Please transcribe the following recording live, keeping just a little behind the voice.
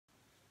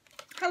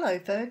Hello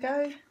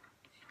Virgo,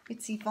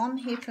 it's Yvonne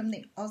here from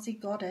the Aussie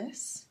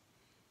Goddess,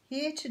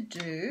 here to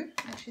do,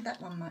 actually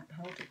that one might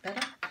hold it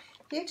better,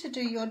 here to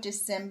do your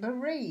December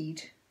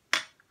read.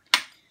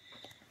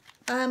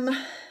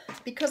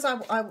 Because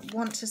I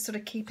want to sort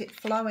of keep it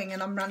flowing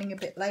and I'm running a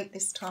bit late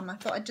this time, I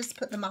thought I'd just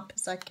put them up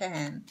as I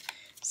can.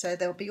 So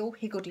they'll be all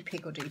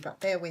higgledy-piggledy, but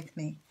bear with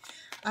me.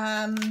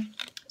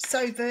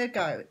 So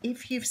Virgo,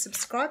 if you've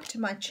subscribed to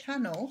my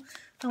channel,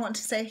 I want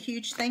to say a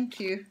huge thank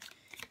you.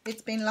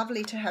 It's been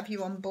lovely to have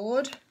you on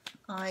board.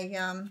 I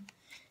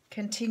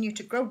continue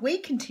to grow. We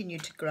continue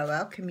to grow.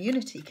 Our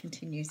community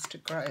continues to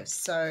grow.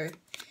 So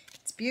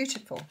it's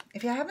beautiful.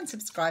 If you haven't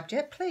subscribed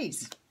yet,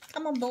 please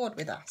come on board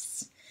with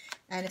us.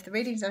 And if the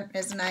readings don't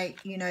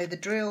resonate, you know the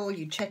drill.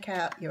 You check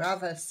out your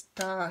other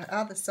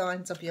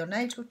signs of your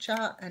natal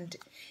chart. And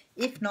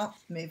if not,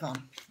 move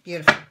on.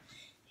 Beautiful.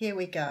 Here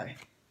we go.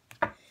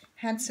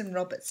 Hanson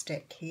Roberts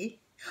deck here.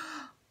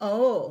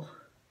 Oh,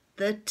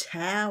 the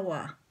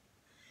Tower.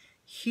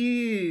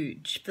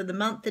 Huge for the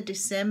month of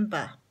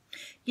December.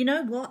 You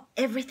know what?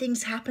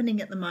 Everything's happening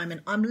at the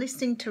moment. I'm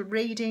listening to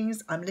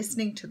readings. I'm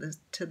listening to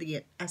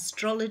the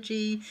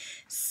astrology.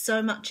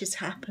 So much is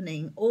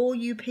happening. All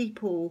you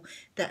people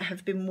that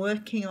have been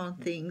working on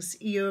things,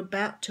 you're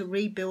about to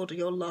rebuild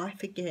your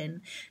life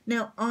again.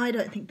 Now, I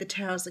don't think the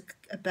Tower's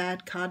a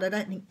bad card. I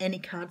don't think any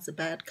card's a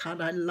bad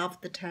card. I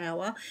love the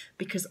Tower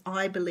because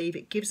I believe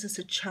it gives us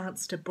a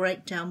chance to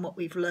break down what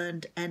we've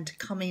learned and to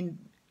come in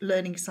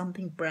learning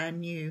something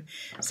brand new.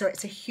 So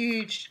it's a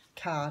huge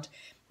card.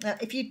 Now,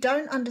 if you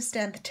don't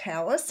understand the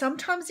Tower,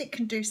 sometimes it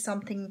can do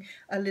something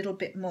a little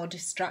bit more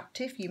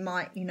destructive. You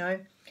might, you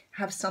know,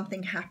 have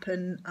something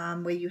happen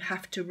where you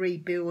have to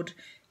rebuild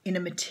in a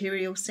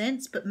material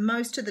sense, but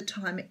most of the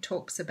time it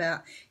talks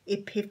about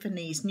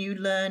epiphanies, new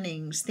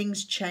learnings,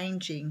 things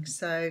changing.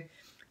 So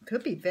it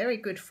could be very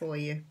good for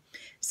you.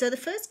 So the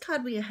first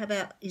card we have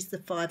out is the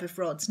Five of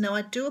Rods. Now,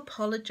 I do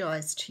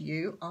apologise to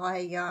you.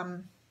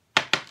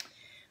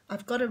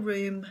 I've got a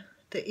room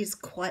that is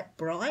quite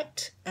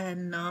bright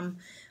and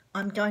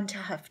I'm going to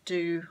have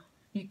to,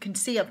 you can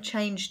see I've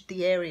changed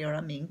the area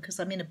I'm in because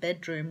I'm in a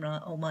bedroom,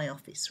 or my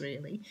office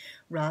really,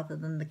 rather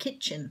than the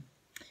kitchen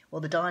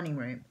or the dining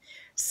room.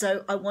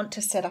 So I want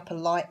to set up a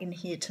light in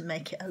here to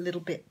make it a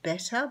little bit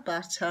better,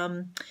 but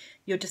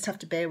you'll just have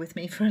to bear with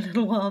me for a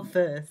little while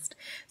first.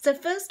 So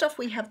first off,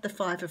 we have the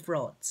Five of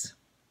Rods.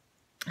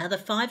 Now the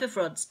Five of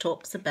Rods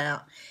talks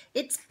about,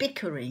 it's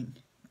bickering,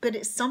 but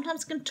it's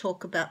sometimes going to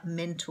talk about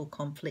mental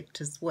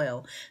conflict as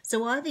well.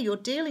 So either you're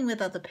dealing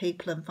with other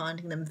people and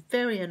finding them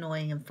very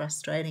annoying and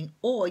frustrating,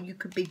 or you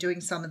could be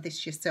doing some of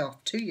this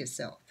yourself, to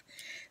yourself.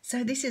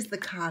 So this is the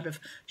card of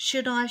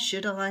should I,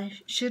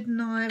 shouldn't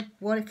I,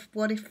 what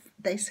if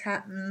this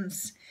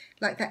happens,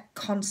 like that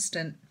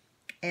constant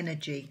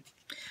energy.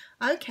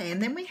 Okay,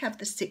 and then we have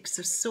the Six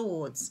of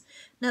Swords.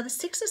 Now, the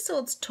Six of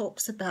Swords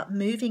talks about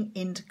moving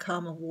into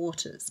calmer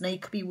waters. Now, you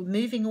could be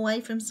moving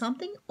away from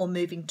something or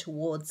moving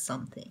towards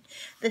something.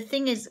 The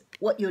thing is,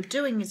 what you're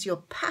doing is you're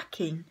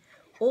packing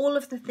all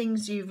of the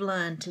things you've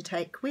learned to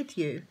take with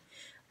you.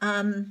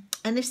 And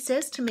this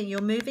says to me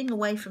you're moving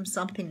away from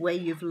something where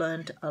you've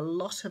learned a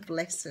lot of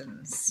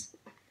lessons.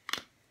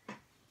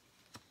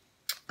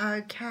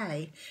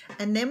 Okay,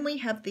 and then we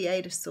have the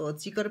Eight of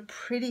Swords. You've got a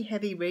pretty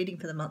heavy reading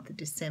for the month of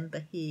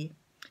December here,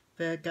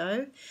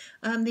 Virgo.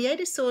 The Eight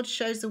of Swords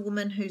shows a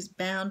woman who's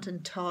bound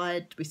and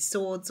tied with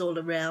swords all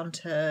around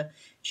her.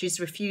 She's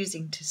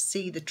refusing to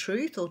see the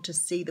truth or to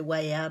see the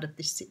way out of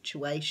this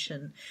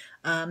situation.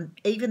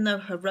 Even though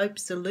her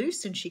ropes are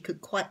loose and she could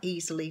quite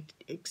easily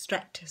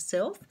extract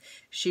herself,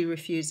 she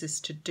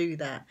refuses to do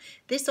that.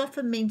 This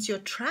often means you're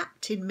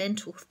trapped in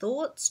mental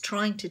thoughts,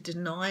 trying to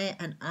deny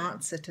an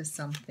answer to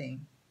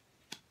something.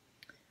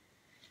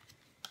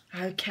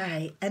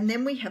 Okay, and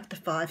then we have the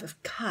Five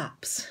of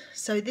Cups.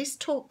 So this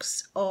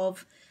talks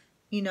of,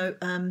 you know,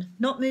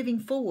 not moving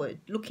forward,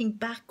 looking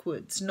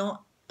backwards,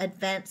 not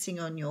advancing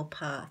on your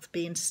path,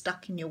 being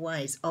stuck in your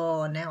ways.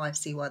 Oh, now I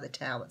see why the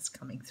Tower's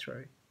coming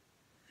through.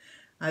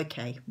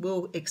 Okay,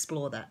 we'll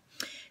explore that.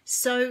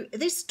 So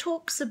this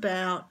talks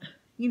about,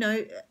 you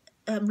know,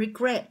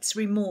 regrets,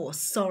 remorse,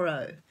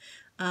 sorrow,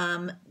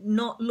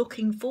 not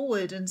looking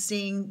forward and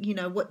seeing, you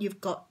know, what you've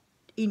got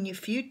in your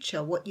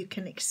future, what you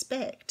can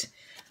expect.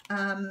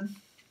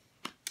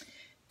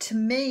 To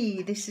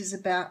me, this is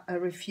about a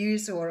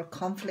refusal or a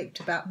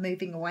conflict about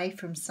moving away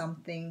from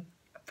something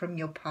from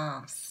your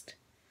past.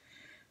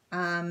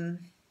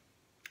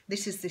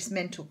 This is this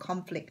mental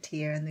conflict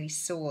here and these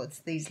swords,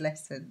 these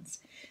lessons.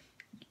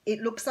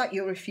 It looks like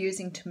you're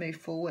refusing to move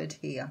forward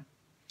here.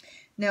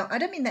 Now, I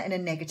don't mean that in a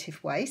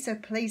negative way, so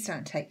please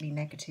don't take me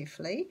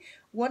negatively.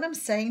 What I'm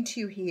saying to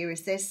you here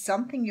is there's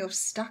something you're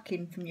stuck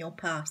in from your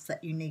past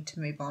that you need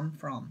to move on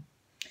from.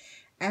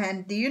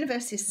 And the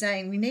universe is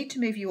saying we need to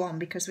move you on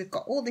because we've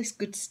got all this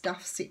good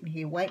stuff sitting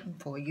here waiting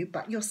for you,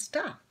 but you're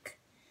stuck.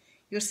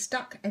 You're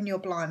stuck and you're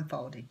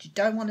blindfolded. You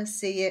don't want to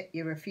see it.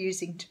 You're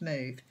refusing to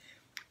move.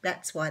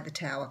 That's why the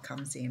Tower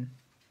comes in.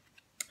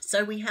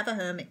 So we have a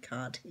Hermit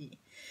card here.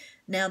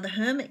 Now, the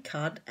Hermit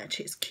card,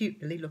 actually it's cute,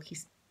 really. Look,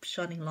 he's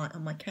shining light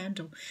on my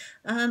candle.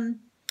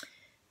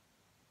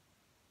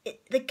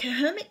 The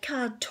Hermit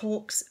card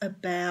talks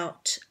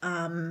about,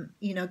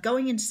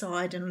 going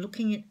inside and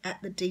looking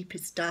at the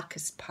deepest,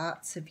 darkest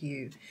parts of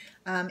you.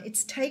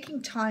 It's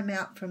taking time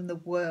out from the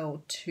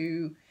world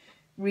to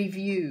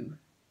review,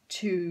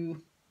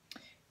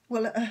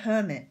 a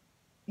hermit,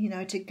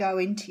 to go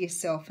into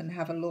yourself and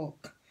have a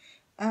look.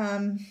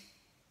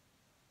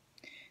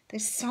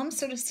 There's some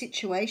sort of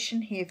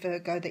situation here,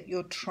 Virgo, that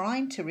you're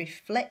trying to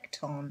reflect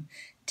on.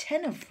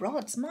 10 of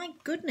Rods. My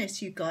goodness,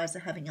 you guys are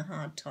having a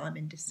hard time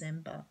in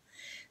December.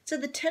 So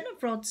the 10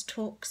 of Rods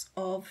talks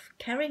of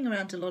carrying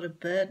around a lot of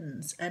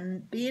burdens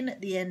and being at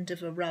the end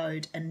of a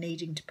road and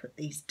needing to put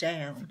these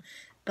down.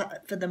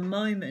 But for the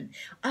moment,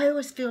 I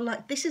always feel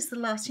like this is the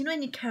last,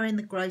 when you're carrying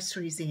the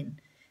groceries in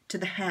to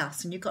the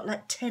house and you've got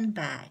like 10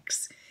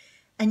 bags.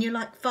 And you're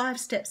like 5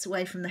 steps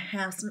away from the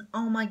house and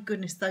oh my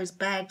goodness, those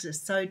bags are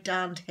so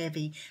darned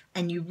heavy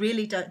and you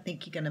really don't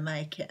think you're going to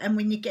make it. And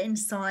when you get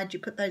inside, you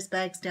put those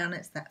bags down,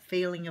 it's that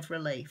feeling of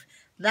relief.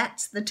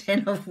 That's the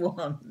 10 of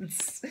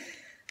Wands.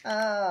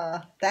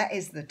 That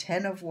is the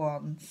 10 of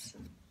Wands.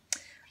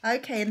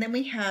 Okay, and then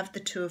we have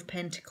the 2 of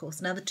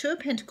Pentacles. Now, the 2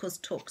 of Pentacles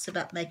talks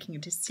about making a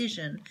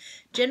decision.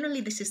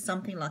 Generally, this is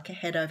something like a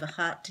head over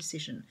heart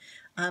decision.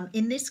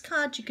 In this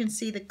card, you can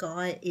see the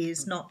guy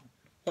is not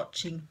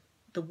watching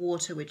the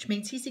water, which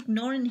means he's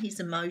ignoring his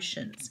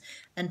emotions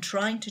and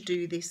trying to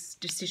do this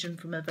decision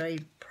from a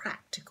very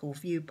practical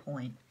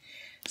viewpoint.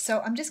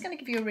 So I'm just going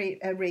to give you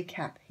a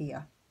recap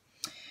here.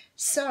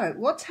 So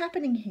what's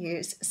happening here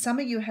is some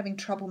of you are having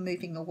trouble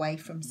moving away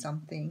from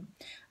something,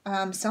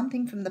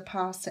 something from the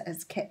past that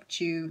has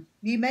kept you.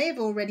 You may have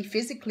already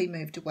physically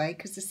moved away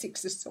because the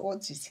 6 of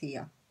Swords is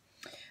here,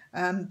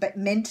 but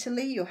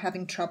mentally you're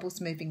having troubles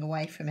moving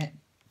away from it.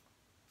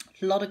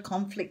 A lot of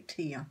conflict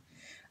here.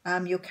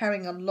 You're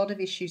carrying a lot of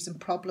issues and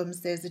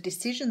problems. There's a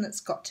decision that's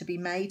got to be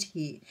made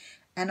here.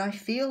 And I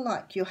feel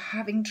like you're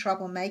having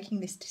trouble making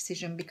this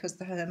decision because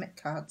the Hermit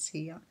card's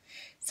here.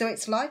 So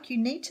it's like you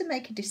need to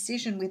make a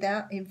decision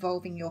without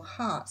involving your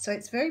heart. So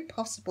it's very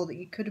possible that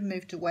you could have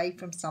moved away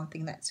from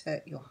something that's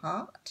hurt your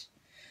heart.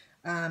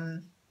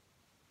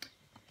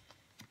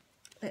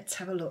 Let's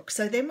have a look.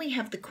 So then we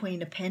have the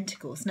Queen of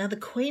Pentacles. Now the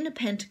Queen of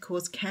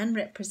Pentacles can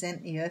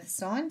represent the earth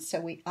sign. So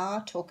we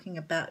are talking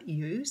about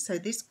you. So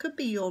this could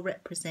be your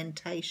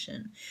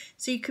representation.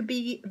 So you could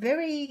be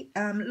very,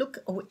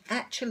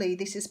 actually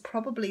this is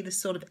probably the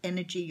sort of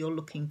energy you're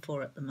looking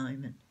for at the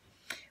moment.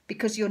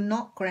 Because you're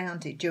not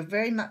grounded. You're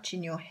very much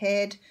in your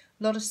head.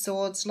 A lot of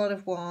swords, a lot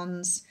of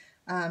wands.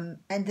 And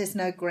there's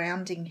no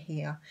grounding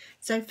here.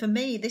 So for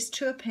me, this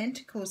 2 of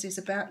Pentacles is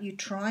about you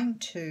trying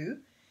to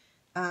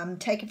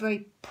take a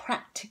very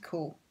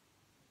practical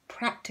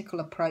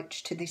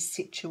approach to this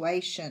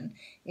situation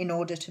in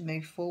order to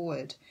move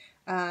forward.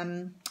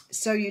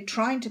 So you're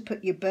trying to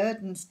put your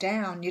burdens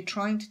down. You're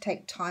trying to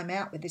take time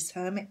out with this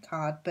Hermit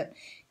card, but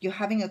you're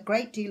having a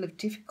great deal of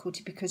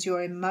difficulty because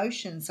your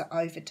emotions are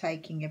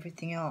overtaking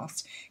everything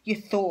else. Your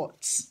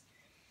thoughts.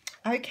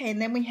 Okay,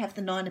 and then we have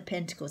the 9 of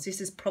Pentacles.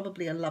 This is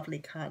probably a lovely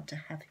card to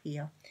have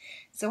here.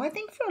 So I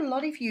think for a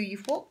lot of you,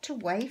 you've walked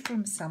away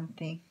from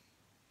something.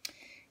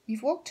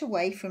 You've walked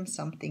away from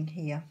something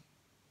here.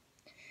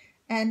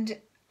 And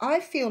I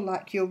feel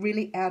like you're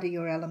really out of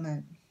your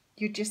element.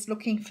 You're just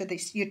looking for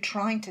this. You're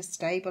trying to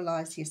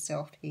stabilize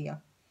yourself here.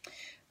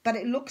 But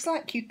it looks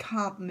like you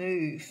can't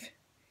move,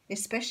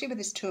 especially with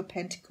this 2 of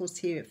Pentacles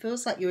here. It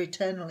feels like you're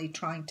eternally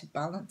trying to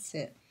balance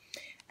it.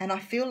 And I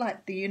feel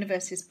like the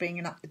universe is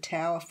bringing up the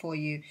Tower for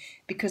you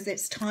because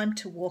it's time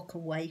to walk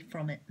away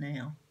from it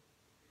now.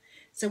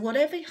 So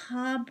whatever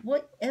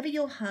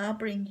you're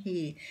harboring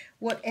here,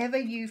 whatever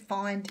you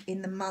find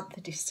in the month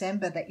of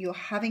December that you're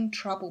having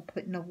trouble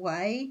putting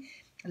away,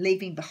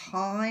 leaving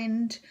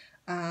behind,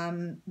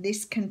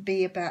 this can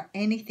be about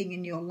anything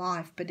in your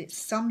life, but it's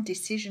some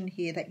decision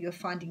here that you're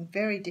finding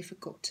very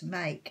difficult to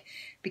make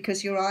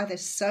because you're either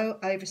so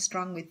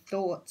overstrung with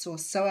thoughts or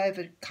so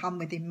overcome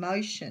with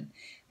emotion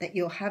that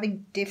you're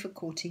having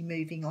difficulty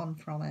moving on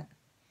from it.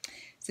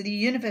 So the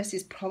universe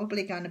is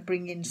probably going to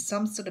bring in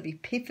some sort of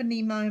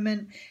epiphany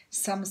moment,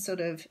 some sort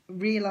of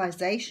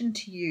realization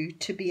to you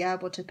to be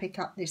able to pick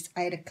up this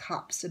 8 of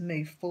Cups and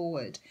move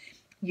forward.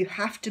 You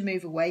have to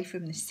move away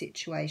from this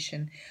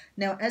situation.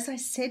 Now, as I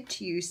said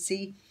to you,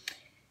 see,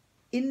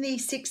 in the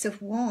 6 of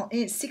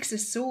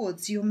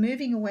Swords, you're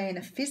moving away in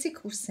a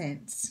physical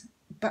sense,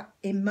 but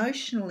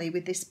emotionally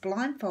with this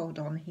blindfold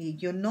on here,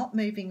 you're not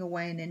moving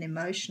away in an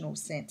emotional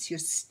sense. You're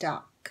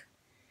stuck.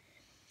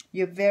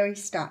 You're very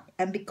stuck.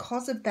 And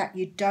because of that,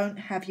 you don't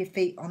have your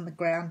feet on the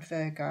ground,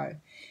 Virgo.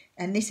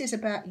 And this is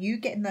about you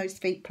getting those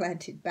feet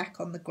planted back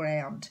on the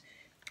ground.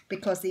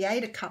 Because the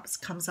 8 of Cups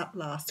comes up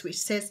last, which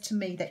says to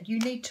me that you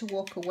need to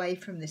walk away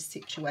from this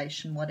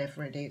situation,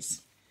 whatever it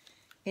is.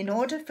 In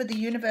order for the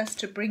universe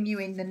to bring you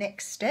in the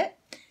next step,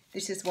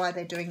 this is why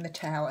they're doing the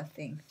Tower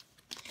thing.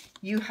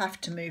 You have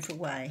to move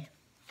away.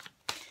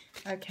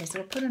 Okay,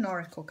 so I'll put an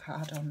oracle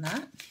card on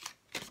that.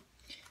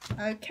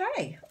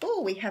 Okay.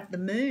 Oh, we have the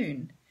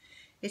Moon.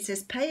 It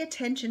says pay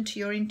attention to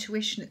your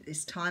intuition at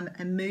this time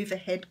and move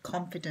ahead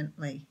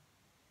confidently.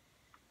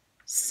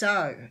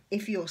 So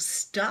if you're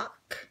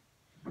stuck,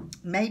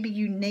 maybe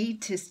you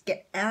need to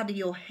get out of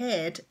your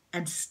head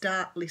and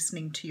start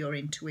listening to your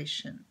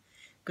intuition,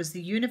 because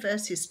the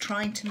universe is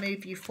trying to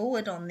move you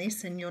forward on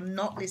this and you're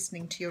not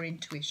listening to your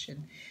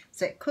intuition.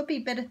 So it could be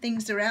better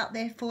things are out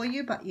there for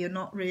you, but you're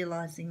not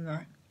realizing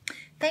that.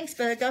 Thanks,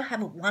 Virgo.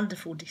 Have a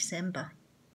wonderful December.